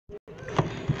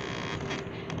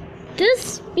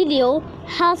This video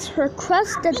has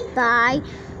requested by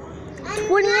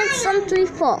 20th Century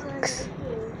Fox.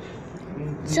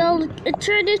 So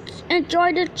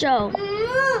enjoy the show.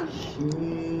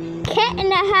 Cat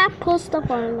in a Hat pulls the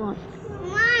fire alarm.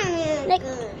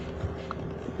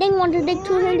 They want to take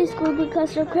to Haley school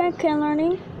because they're cat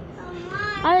learning.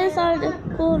 I decided to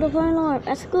pull the fire alarm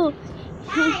at school.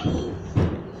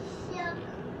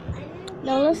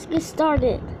 Now let's get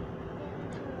started.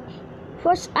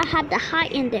 First, I had to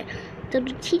hide in there so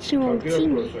the teacher won't see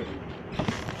me.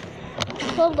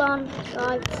 Hold on,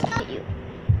 guys.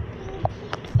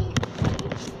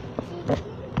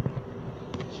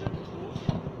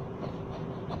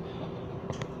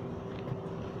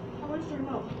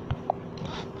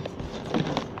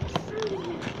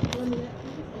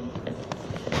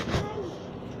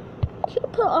 Can you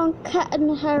put on Cat in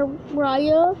the Hat,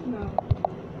 Raya? No.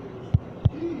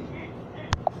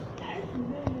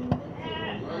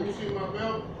 You see my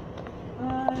belt?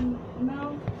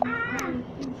 No.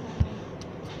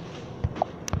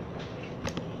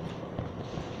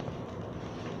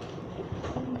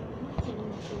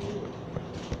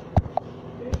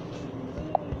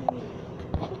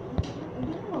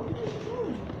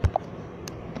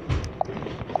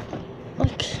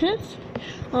 Okay.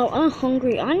 Oh, I'm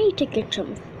hungry. I need to get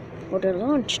some for the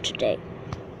lunch today.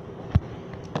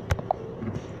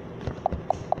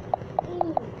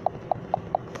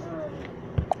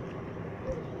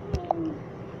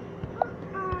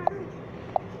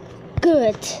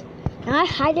 Good. Now I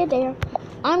hide it there.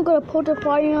 I'm gonna put the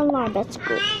fire alarm. That's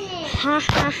good. Ha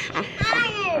ha ha ha.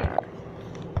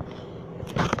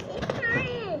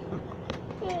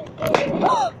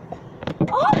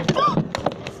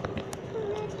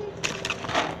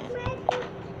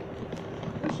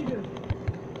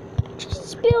 She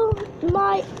spilled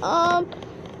my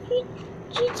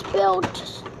she spilled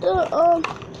the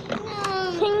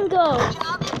Pingo.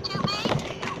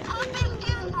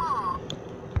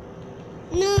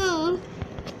 No.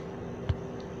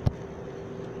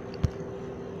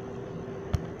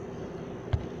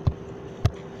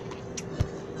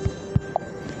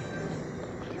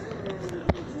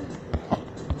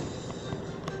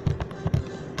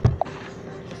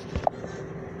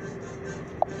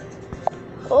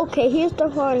 Okay, here's the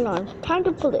fire alarm. Time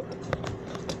to pull it.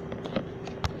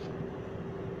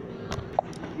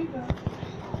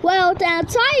 Well, then,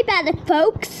 sorry about it,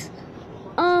 folks.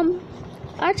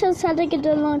 I just had to get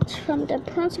the lunch from the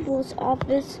principal's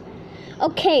office.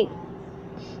 Okay.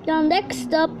 Now,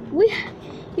 next up,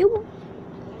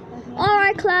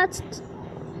 Alright, class.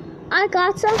 I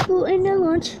got some food in the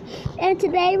lunch, and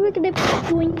today we're gonna be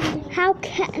doing how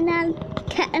Cat in the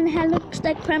Hat looks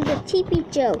like from the TV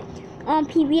show on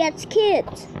PBS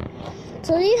Kids.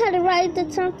 So you had to write the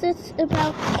sentence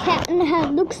about Cat in the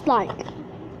Hat looks like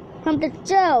from the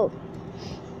show.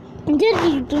 And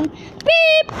then you do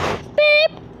beep,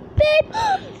 beep, beep.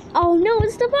 Oh no,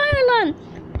 it's the fire alarm.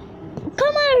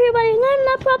 Come on, everybody, line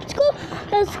up from school.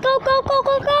 Let's go, go, go,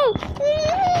 go, go.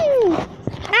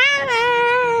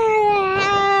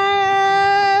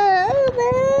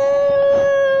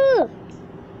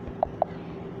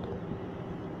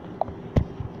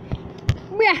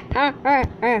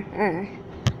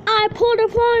 I pulled the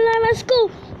fire alarm at school.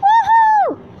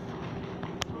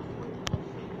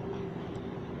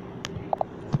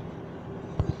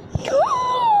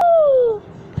 Woohoo!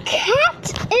 Cat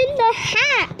in the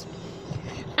Hat!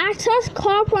 I just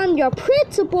called from your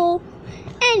principal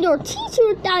and your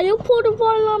teacher that you pulled the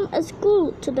fire alarm at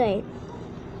school today.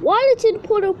 Why did you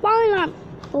pull the fire alarm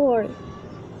for?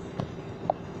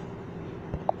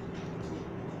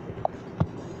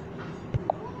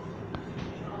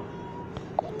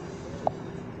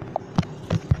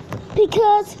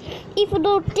 Because even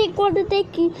though they want to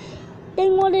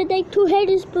take to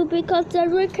Haley school because they're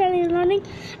really learning,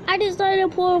 I decided to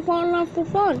pull a fire alarm for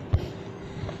fun.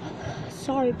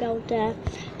 Sorry about that.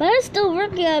 But I'm still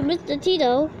working on Mr.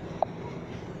 Tito.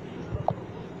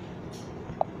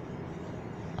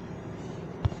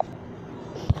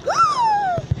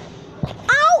 Ow,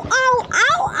 ow, ow,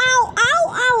 ow, ow,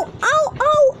 ow, ow,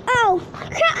 ow, ow.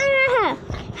 Cat in the Hat.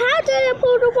 How did I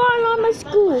pull the fire alarm at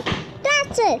school?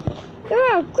 That's it.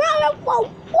 You're grounded for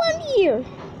 1 year.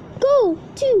 Go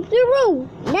to the room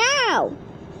now.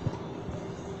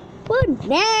 But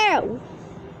now.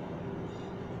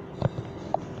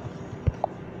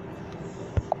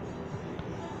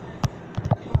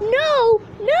 No,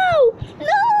 no, no.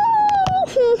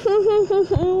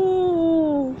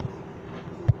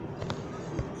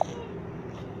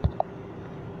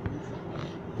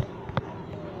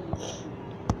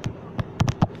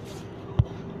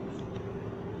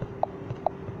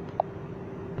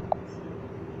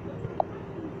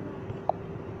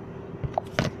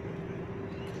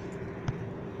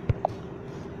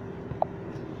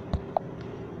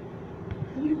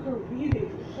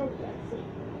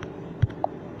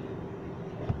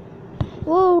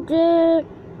 the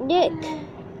Nick.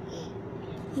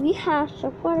 We have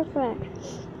some waterfront.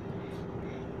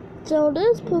 So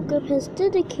this program is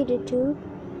dedicated to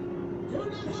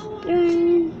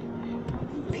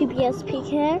PBS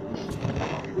PK.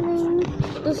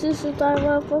 This is the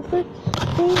dialogue of it.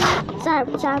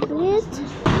 Japanese.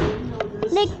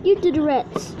 Nick, you do the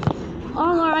Reds.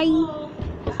 Alright.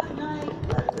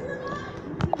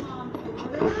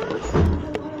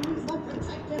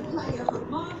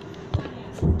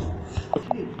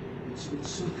 It's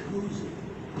so cozy.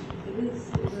 It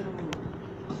is.